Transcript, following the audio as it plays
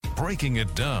Breaking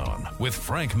It Down with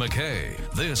Frank McKay.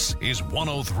 This is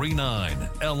 1039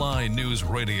 LI News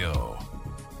Radio.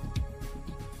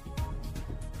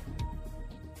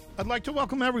 I'd like to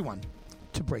welcome everyone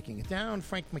to Breaking It Down.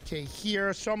 Frank McKay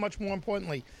here. So much more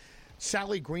importantly,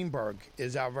 Sally Greenberg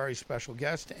is our very special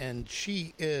guest, and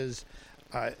she is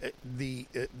the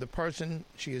person.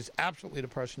 She is absolutely the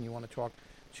person you want to talk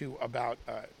to about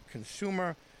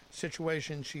consumer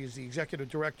situation. She is the executive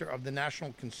director of the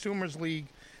National Consumers League,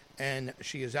 and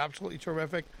she is absolutely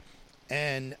terrific.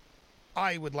 And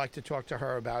I would like to talk to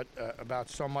her about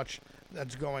so much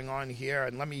that's going on here.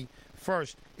 And let me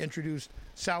first introduce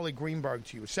Sally Greenberg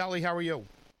to you. Sally, how are you?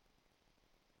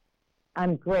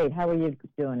 I'm great. How are you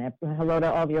doing? Hello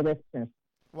to all of your listeners.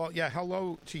 Well, yeah,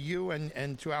 hello to you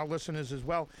and to our listeners as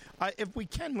well. If we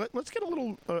can, let's get a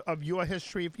little of your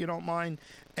history, if you don't mind,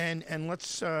 and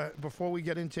let's, before we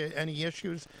get into any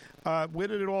issues, where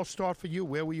did it all start for you?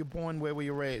 Where were you born? Where were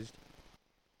you raised?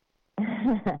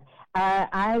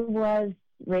 I was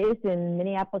raised in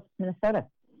Minneapolis, Minnesota.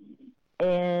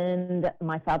 And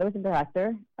my father was a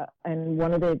doctor, and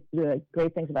one of the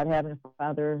great things about having a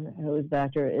father who was a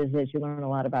doctor is that you learn a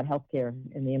lot about healthcare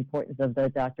and the importance of the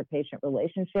doctor-patient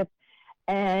relationship,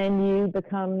 and you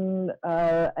become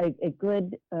a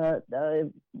good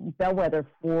bellwether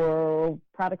for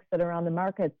products that are on the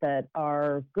market that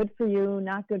are good for you,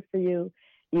 not good for you.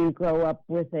 You grow up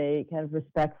with a kind of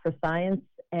respect for science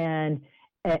and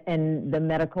the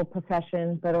medical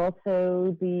profession, but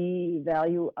also the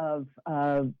value of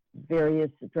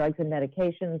various drugs and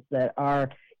medications that are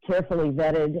carefully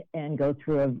vetted and go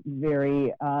through a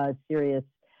very serious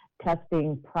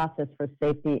testing process for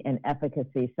safety and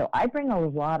efficacy. So I bring a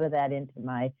lot of that into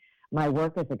my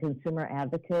work as a consumer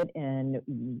advocate, and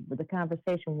the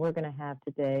conversation we're going to have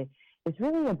today is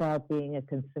really about being a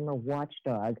consumer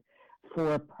watchdog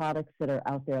for products that are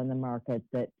out there on the market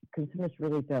that consumers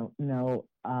really don't know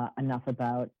enough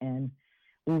about. And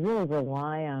we really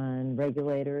rely on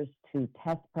regulators to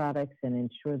test products and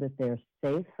ensure that they're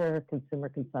safe for consumer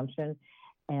consumption.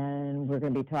 And we're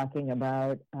going to be talking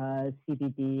about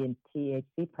CBD and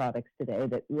THC products today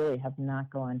that really have not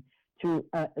gone through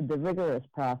the rigorous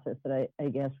process that I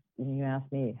guess when you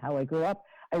ask me how I grew up,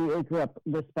 I really grew up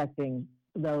respecting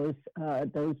those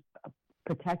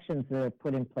protections that are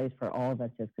put in place for all of us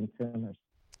as consumers.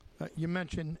 You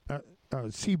mentioned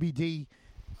CBD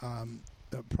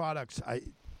products.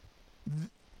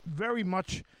 Very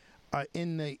much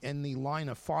in the line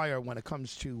of fire when it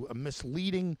comes to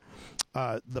misleading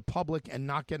the public and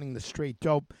not getting the straight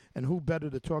dope. And who better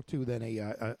to talk to than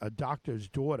a doctor's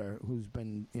daughter who's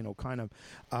been kind of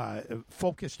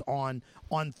focused on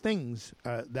things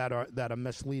that are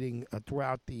misleading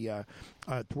throughout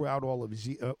all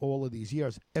of these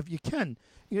years. If you can,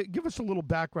 give us a little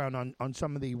background on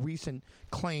some of the recent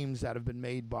claims that have been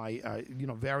made by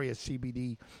various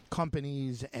CBD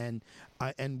companies and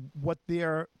what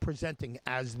they're presenting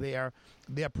as their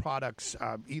products,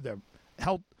 either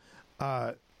health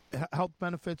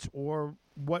benefits or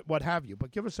what have you.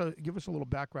 But give us a little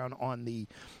background on the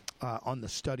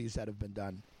studies that have been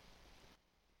done.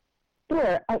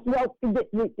 Sure. Well,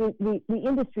 the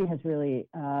industry has really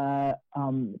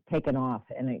taken off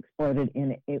and exploded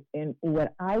in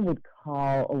what I would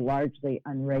call a largely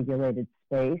unregulated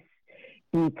space,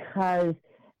 because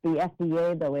the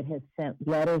FDA, though it has sent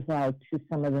letters out to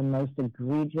some of the most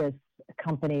egregious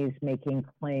companies making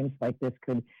claims like this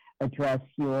could address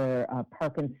your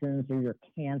Parkinson's or your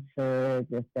cancer,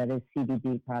 that is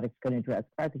CBD products going to address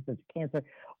Parkinson's or cancer,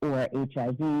 or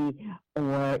HIV,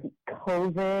 or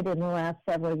COVID in the last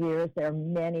several years. There are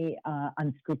many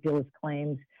unscrupulous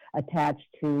claims attached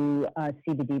to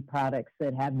CBD products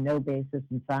that have no basis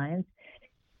in science,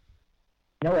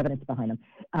 no evidence behind them,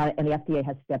 and the FDA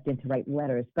has stepped in to write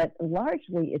letters. But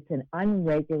largely, it's an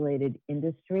unregulated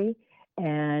industry.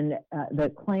 And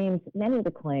many of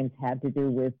the claims have to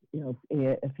do with,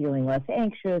 feeling less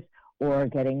anxious or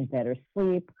getting better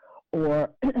sleep or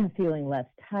feeling less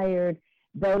tired.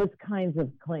 Those kinds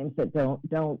of claims that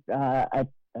don't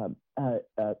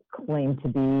claim to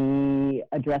be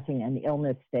addressing an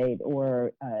illness state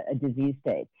or a disease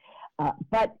state.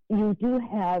 But you do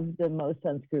have the most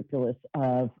unscrupulous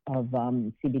of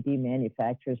CBD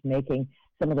manufacturers making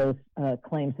some of those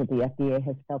claims that the FDA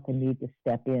has felt the need to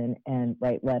step in and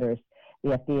write letters.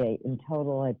 The FDA, in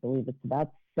total, I believe it's about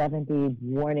 70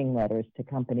 warning letters to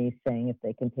companies saying if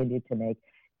they continue to make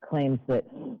claims that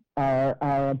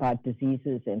are about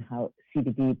diseases and how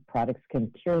CBD products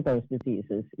can cure those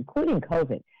diseases, including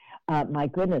COVID. My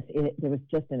goodness, there was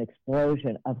just an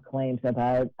explosion of claims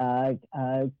about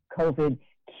COVID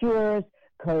cures,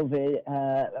 CBD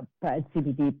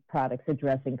products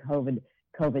addressing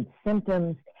COVID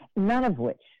symptoms, none of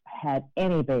which had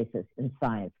any basis in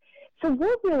science. So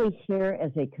we're really here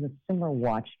as a consumer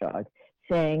watchdog,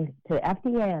 saying to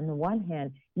FDA, on the one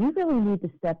hand, you really need to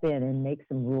step in and make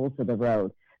some rules of the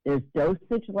road. There's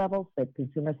dosage levels that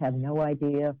consumers have no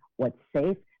idea what's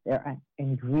safe. There are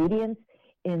ingredients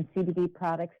in CBD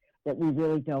products that we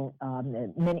really don't,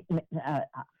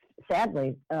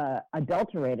 sadly,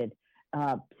 adulterated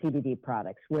CBD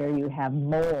products where you have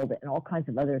mold and all kinds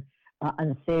of other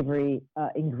unsavory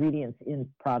ingredients in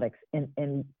products.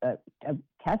 And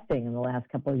testing in the last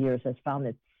couple of years has found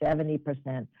that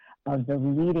 70% of the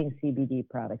leading CBD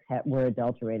products were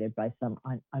adulterated by some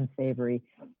unsavory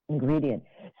ingredient.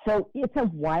 So it's a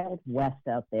wild west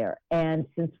out there. And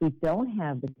since we don't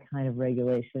have the kind of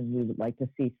regulation we would like to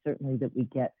see, certainly that we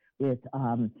get with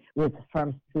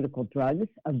pharmaceutical drugs,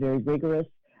 a very rigorous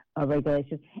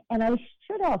regulation. And I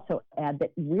should also add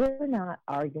that we're not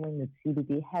arguing that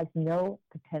CBD has no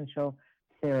potential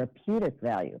therapeutic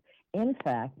value. In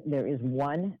fact, there is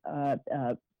one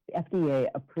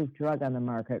FDA-approved drug on the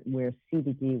market where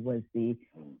CBD was the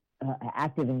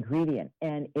active ingredient,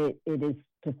 and it is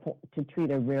to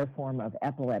treat a rare form of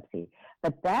epilepsy.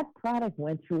 But that product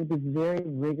went through the very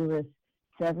rigorous,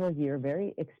 several-year,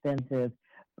 very expensive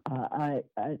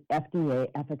FDA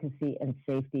efficacy and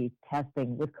safety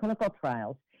testing with clinical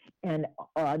trials, and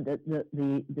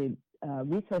the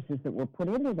resources that were put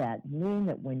into that mean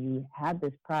that when you have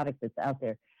this product that's out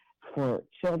there for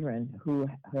children who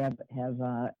have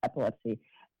epilepsy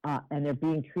and they're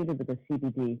being treated with a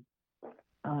CBD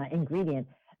ingredient,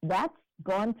 that's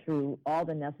gone through all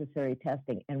the necessary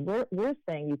testing. And we're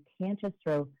saying you can't just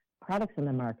throw products in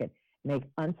the market, make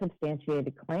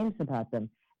unsubstantiated claims about them,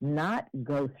 not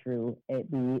go through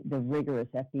the rigorous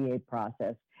FDA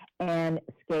process and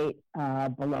skate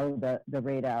below the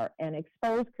radar and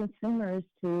expose consumers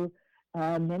to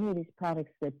many of these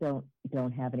products that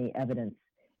don't have any evidence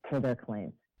for their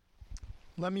claims.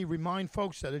 Let me remind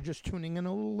folks that are just tuning in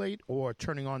a little late or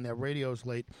turning on their radios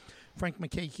late. Frank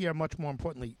MacKay here. Much more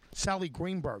importantly, Sally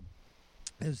Greenberg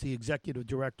is the executive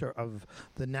director of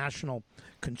the National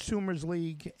Consumers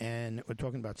League, and we're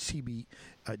talking about CBD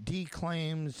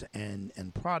claims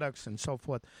and products and so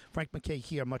forth. Frank MacKay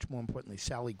here. Much more importantly,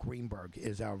 Sally Greenberg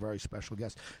is our very special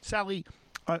guest. Sally,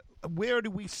 where do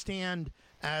we stand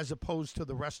as opposed to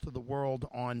the rest of the world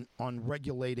on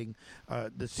regulating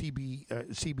the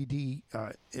CBD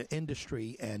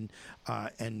industry and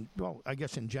well, I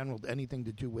guess in general anything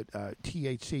to do with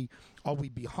THC? Are we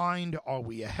behind? Are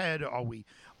we ahead? Are we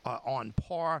on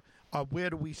par?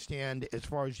 Where do we stand as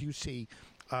far as you see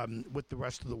with the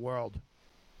rest of the world?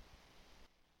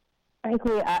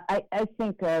 Frankly, I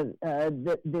think that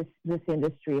this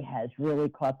industry has really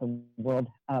caught the world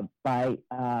by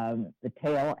the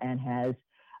tail and has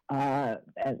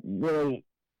really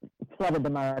flooded the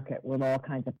market with all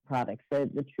kinds of products.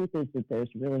 The truth is that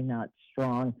there's really not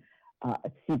strong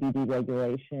CBD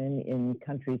regulation in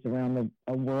countries around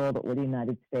the world or the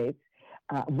United States.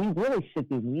 We really should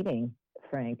be leading,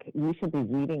 Frank. We should be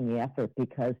leading the effort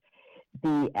because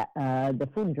the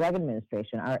Food and Drug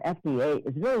Administration, our FDA,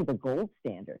 is really the gold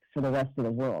standard for the rest of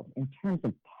the world in terms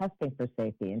of testing for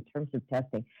safety, in terms of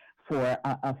testing for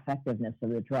effectiveness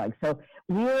of the drug. So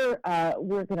we're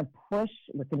going to push.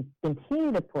 We can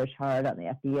continue to push hard on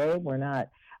the FDA. We're not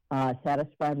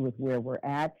satisfied with where we're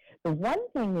at. The one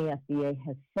thing the FDA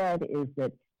has said is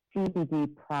that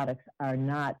CBD products are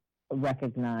not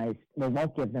recognized. They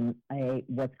won't give them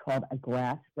what's called a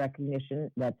GRAS recognition.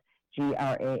 That's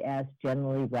GRAS,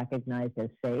 generally recognized as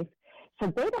safe. So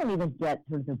they don't even get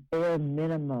sort of the bare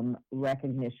minimum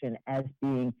recognition as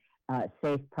being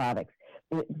safe products.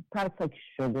 Products like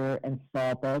sugar and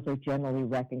salt, those are generally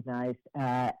recognized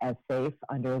as safe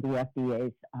under the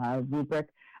FDA's rubric,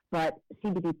 but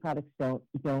CBD products don't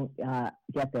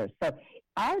get there. So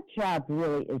our job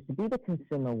really is to be the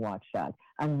consumer watchdog.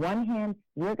 On one hand,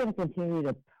 we're going to continue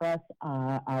to press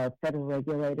our federal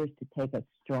regulators to take a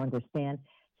stronger stand,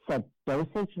 set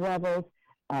dosage levels,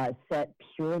 set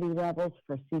purity levels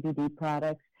for CBD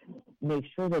products, make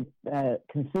sure that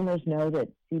consumers know that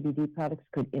CBD products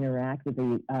could interact with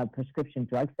the prescription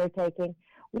drugs they're taking.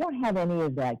 We don't have any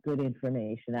of that good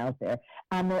information out there.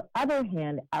 On the other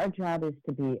hand, our job is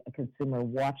to be a consumer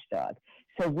watchdog.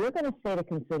 So we're going to say to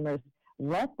consumers,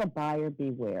 let the buyer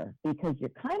beware, because you're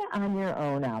kind of on your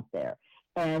own out there.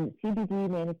 And CBD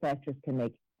manufacturers can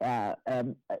make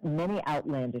many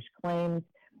outlandish claims.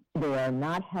 They are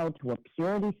not held to a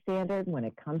purity standard when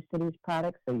it comes to these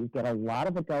products, so you get a lot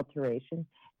of adulteration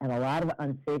and a lot of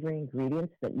unsavory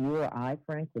ingredients that you or I,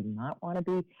 Frank, would not want to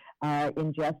be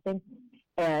ingesting.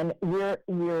 And we've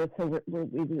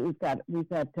got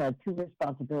two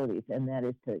responsibilities, and that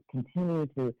is to continue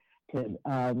to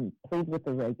plead with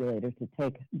the regulator to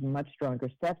take much stronger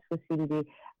steps with CBD,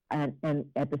 and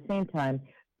at the same time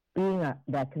being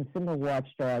that consumer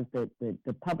watchdog that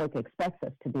the public expects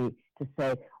us to be, to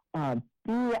say,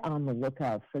 be on the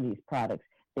lookout for these products.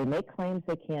 They make claims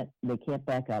they can't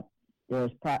back up.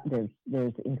 There's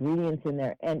ingredients in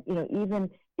there, and even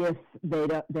if they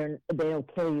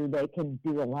don't kill you, they can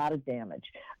do a lot of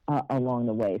damage along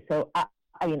the way. So I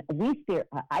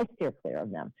steer clear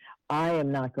of them. I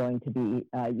am not going to be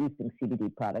using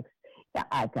CBD products.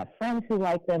 I've got friends who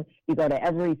like them. You go to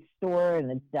every store in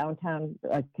the downtown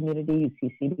community, you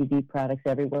see CBD products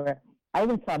everywhere. I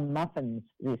even saw muffins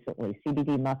recently,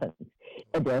 CBD muffins.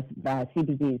 There's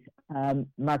CBDs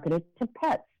marketed to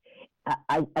pets.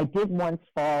 I did once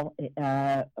fall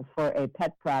for a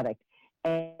pet product,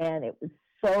 and it was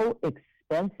so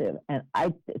expensive. And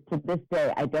to this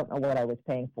day, I don't know what I was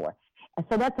paying for. And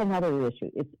so that's another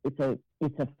issue. It's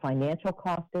a financial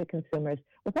cost to consumers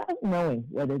without knowing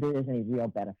whether there is any real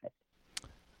benefit.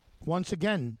 Once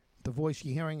again, the voice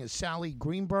you're hearing is Sally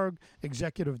Greenberg,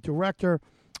 Executive Director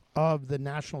of the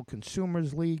National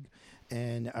Consumers League,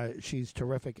 and she's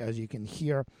terrific, as you can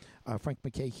hear. Frank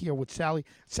MacKay here with Sally.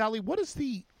 Sally, what is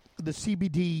the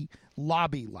CBD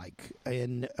lobby like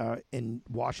in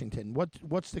Washington?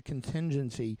 What's the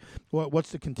contingency?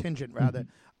 What's the contingent rather?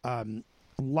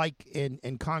 Like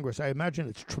in Congress? I imagine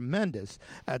it's tremendous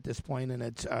at this point, and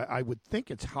it's I would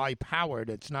think it's high powered.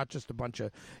 It's not just a bunch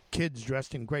of kids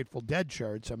dressed in Grateful Dead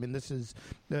shirts. I mean,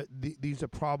 these are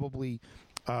probably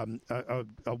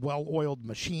a well-oiled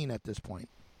machine at this point.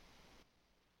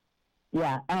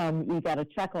 Yeah, you got a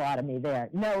chuckle out of me there.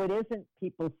 No, it isn't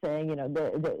people saying, it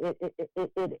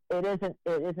isn't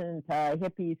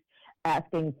hippies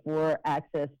asking for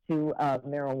access to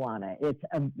marijuana.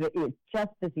 It's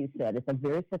just as you said. It's a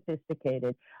very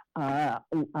sophisticated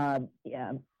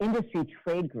industry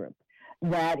trade group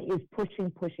that is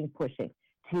pushing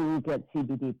to get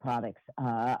CBD products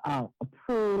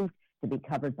approved, to be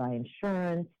covered by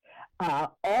insurance.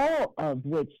 All of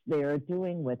which they are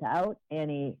doing without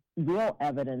any real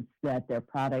evidence that their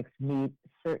products meet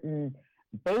certain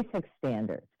basic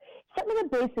standards. Some of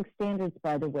the basic standards,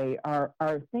 by the way, are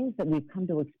things that we've come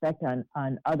to expect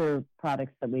on other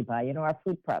products that we buy, our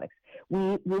food products.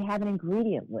 We have an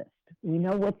ingredient list. We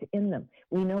know what's in them.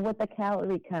 We know what the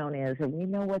calorie count is, or we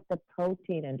know what the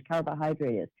protein and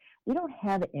carbohydrate is. We don't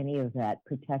have any of that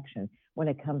protection when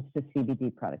it comes to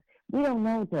CBD products. We don't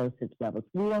know dosage levels.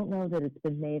 We don't know that it's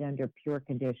been made under pure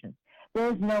conditions.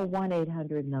 There's no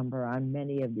 1-800 number on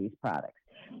many of these products.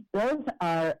 Those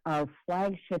are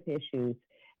flagship issues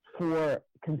for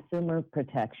consumer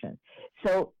protection.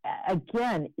 So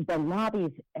again, the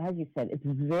lobbies, as you said, it's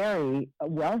very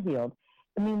well-heeled.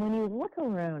 I mean, when you look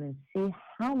around and see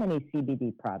how many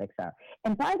CBD products are,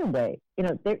 and by the way,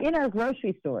 they're in our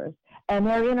grocery stores and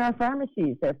they're in our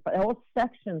pharmacies. There are whole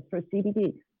sections for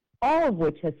CBD, all of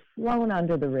which has flown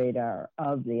under the radar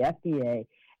of the FDA.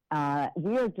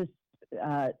 We are just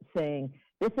saying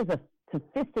this is a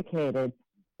sophisticated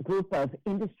group of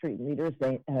industry leaders,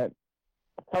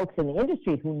 folks in the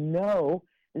industry who know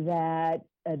that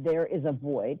there is a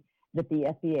void, that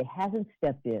the FDA hasn't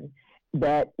stepped in,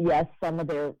 that yes, some of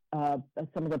the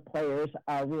players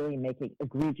are really making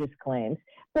egregious claims.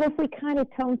 But if we kind of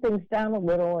tone things down a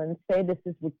little and say this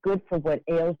is good for what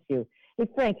ails you. Hey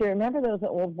Frank, you remember those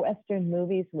old Western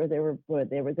movies where there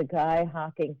was a guy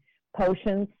hawking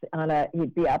potions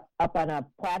he'd be up on a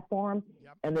platform,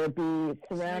 yep, and there'd be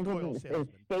surrounded in a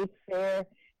state fair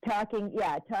talking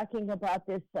about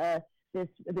this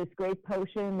great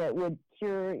potion that would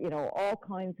cure all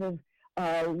kinds of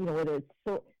whether it's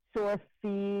sore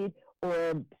feet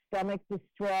or stomach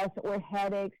distress or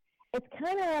headaches. It's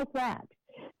kind of like that.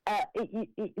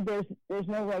 There's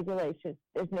no regulation,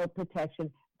 there's no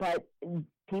protection, but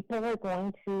people are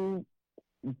going to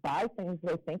buy things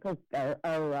they think are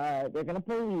they're going to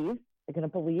believe. They're going to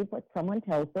believe what someone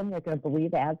tells them. They're going to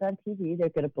believe ads on TV. They're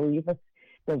going to believe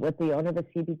what the owner of a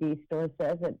CBD store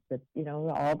says, that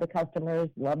all the customers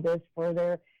love this for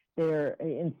their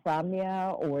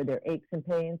insomnia or their aches and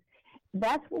pains.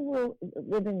 That's what we're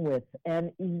living with,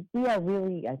 and we are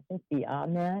really, I think,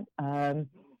 beyond that.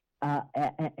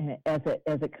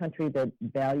 As a country that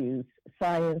values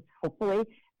science, hopefully,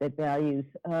 that values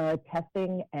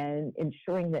testing and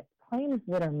ensuring that claims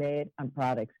that are made on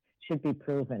products should be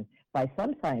proven by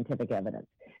some scientific evidence.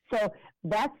 So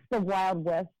that's the Wild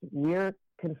West we're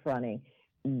confronting.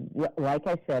 Like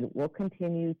I said, we'll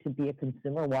continue to be a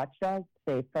consumer watchdog,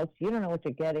 say, folks, you don't know what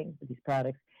you're getting with these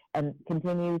products, and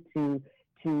continue to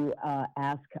to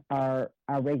ask our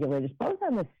regulators, both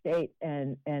on the state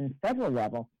and federal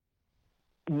level,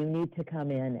 you need to come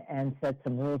in and set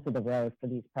some rules of the road for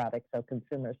these products so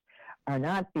consumers are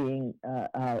not being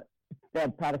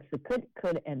fed products that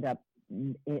could end up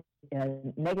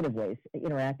in negative ways,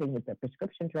 interacting with the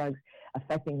prescription drugs,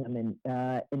 affecting them in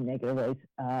negative ways.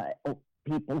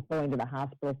 People going to the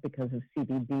hospitals because of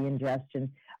CBD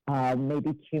ingestion,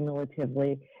 maybe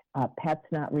cumulatively, pets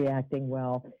not reacting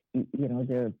well.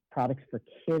 There are products for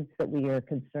kids that we are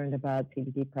concerned about,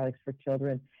 CBD products for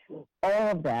children. All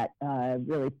of that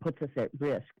really puts us at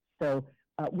risk. So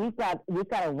we've got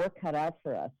our work cut out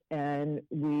for us, and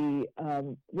we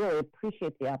really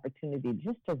appreciate the opportunity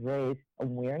just to raise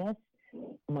awareness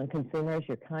among consumers.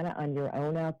 You're kind of on your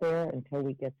own out there until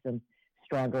we get some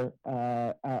stronger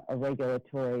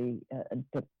regulatory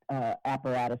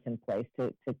apparatus in place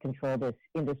to control this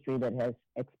industry that has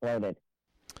exploded.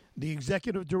 The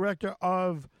executive director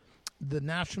of the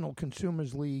National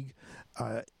Consumers League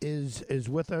is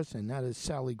with us, and that is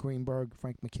Sally Greenberg.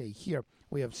 Frank MacKay here.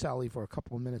 We have Sally for a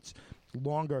couple of minutes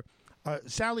longer.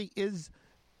 Sally, is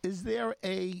there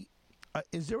a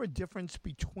difference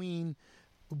between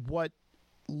what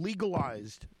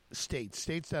legalized states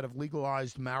that have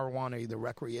legalized marijuana, either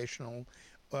recreational,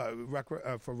 for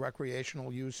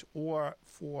recreational use or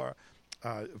for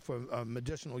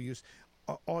medicinal use?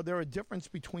 Are there a difference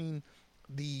between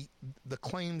the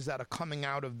claims that are coming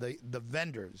out of the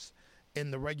vendors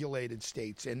in the regulated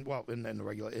states in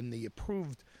the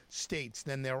approved states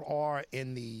than there are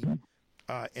in the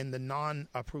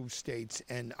non-approved states?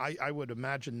 And I would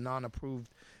imagine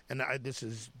non-approved, and this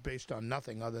is based on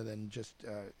nothing other than just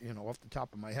off the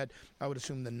top of my head, I would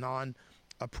assume the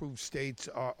non-approved states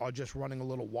are just running a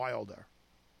little wilder.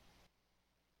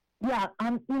 Yeah,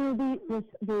 the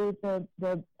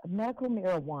medical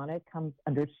marijuana comes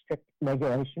under strict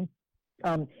regulation.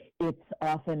 It's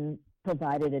often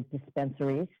provided at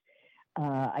dispensaries.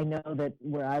 I know that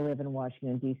where I live in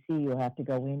Washington, D.C., you have to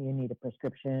go in, you need a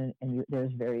prescription, and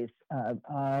there's various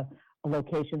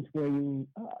locations where you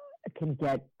can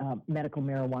get medical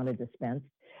marijuana dispensed.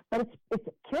 But it's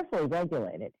carefully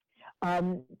regulated.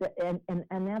 And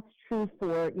that's true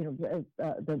for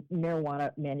the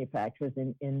marijuana manufacturers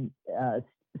in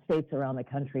states around the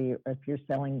country. If you're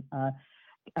selling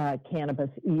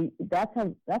cannabis, that's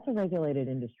a regulated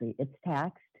industry. It's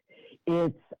taxed.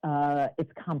 It's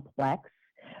complex,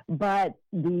 but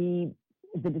the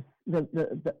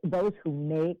those who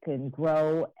make and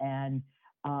grow and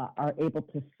are able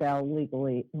to sell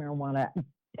legally marijuana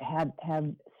have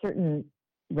certain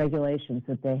regulations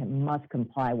that they must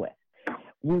comply with.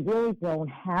 We really don't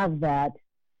have that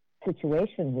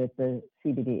situation with the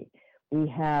CBD. We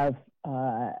have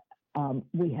a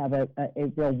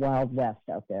real wild west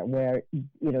out there where,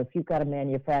 if you've got a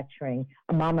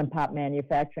mom and pop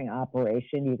manufacturing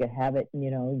operation, you could have it in,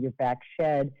 your back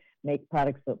shed, make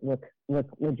products that look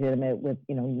legitimate with,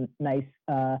 nice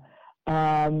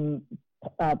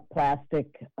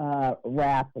plastic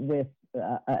wrap with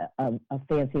a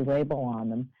fancy label on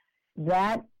them.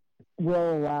 That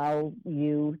will allow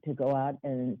you to go out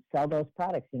and sell those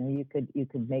products. You could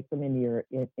make them in your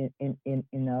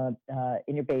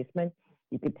basement.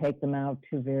 You could take them out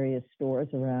to various stores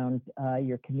around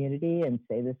your community and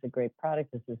say, this is a great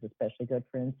product. This is especially good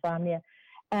for insomnia.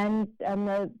 And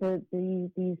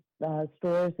these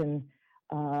stores and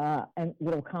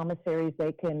little commissaries,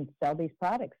 they can sell these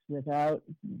products without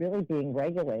really being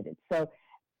regulated. So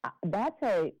that's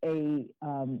a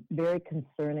very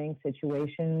concerning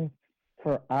situation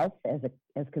for us as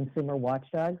consumer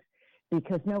watchdogs,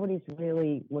 because nobody's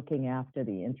really looking after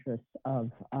the interests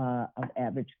of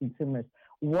average consumers.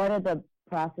 What are the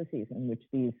processes in which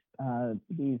these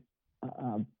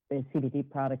CBD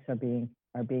products are being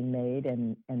made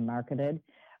and marketed?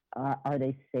 Are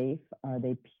they safe? Are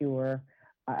they pure?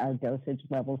 Are dosage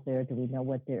levels there? Do we know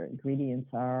what their ingredients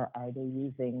are? Are they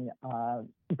using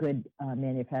good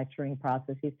manufacturing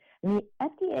processes? And the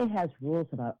FDA has rules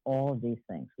about all of these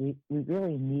things. We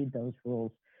really need those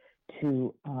rules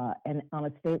to, and on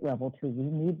a state level too, we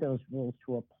need those rules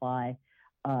to apply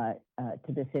to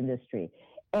this industry.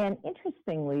 And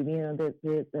interestingly,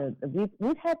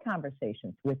 we've had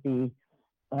conversations with the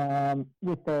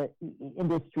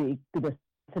industry, the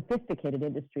sophisticated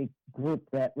industry group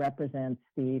that represents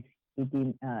the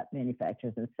CBD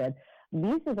manufacturers, and said,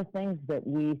 these are the things that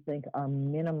we think are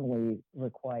minimally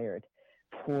required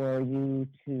for you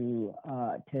to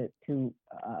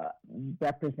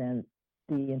represent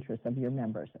the interests of your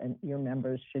members, and your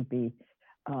members should be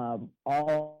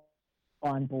all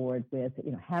on board with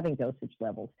having dosage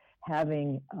levels,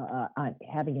 having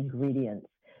ingredients,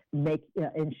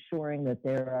 ensuring that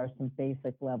there are some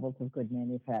basic levels of good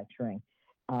manufacturing.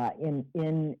 When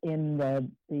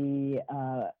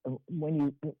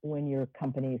your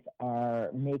companies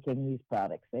are making these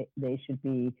products, they should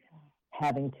be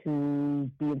having to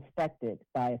be inspected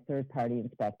by a third-party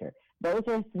inspector. Those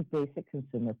are some basic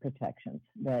consumer protections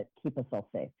that keep us all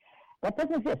safe. That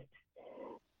doesn't exist.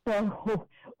 So,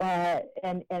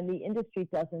 and the industry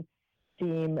doesn't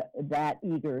seem that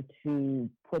eager to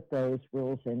put those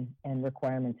rules and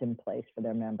requirements in place for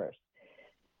their members.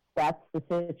 That's the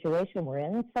situation we're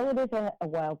in. So it is a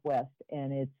wild west,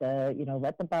 and it's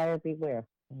let the buyer beware,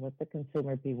 let the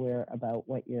consumer beware about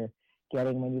what you're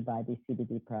getting when you buy these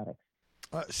CBD products.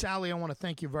 Sally, I want to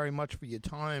thank you very much for your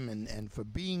time and for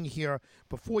being here.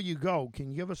 Before you go, can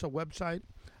you give us a website,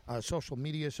 a social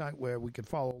media site where we can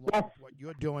follow along with what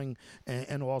you're doing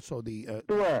and also the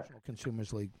National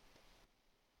Consumers League?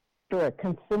 Sure.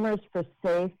 Consumers for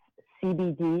Safe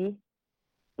CBD.org,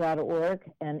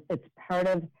 and it's part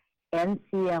of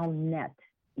nclnet.org.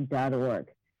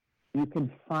 You can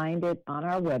find it on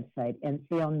our website,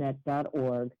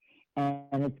 nclnet.org,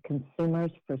 and it's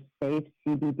Consumers for Safe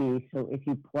CBD. So if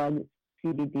you plug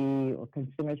CBD or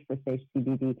Consumers for Safe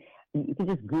CBD, you can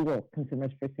just Google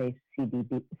Consumers for Safe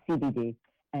CBD,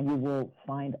 and you will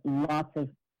find lots of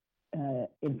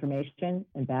information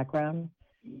and background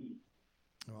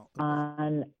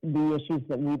on the issues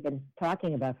that we've been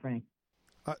talking about, Frank.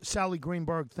 Sally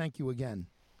Greenberg, thank you again.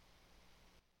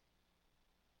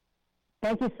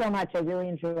 Thank you so much. I really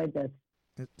enjoyed this.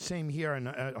 Same here, and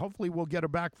hopefully we'll get her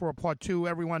back for a part two.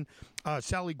 Everyone,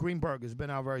 Sally Greenberg has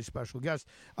been our very special guest,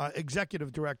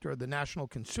 Executive Director of the National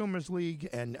Consumers League,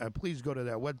 and please go to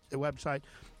their website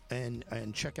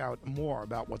and check out more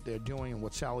about what they're doing and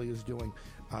what Sally is doing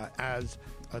as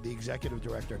the Executive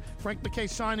Director. Frank MacKay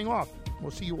signing off.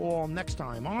 We'll see you all next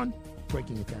time on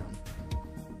Breaking It Down.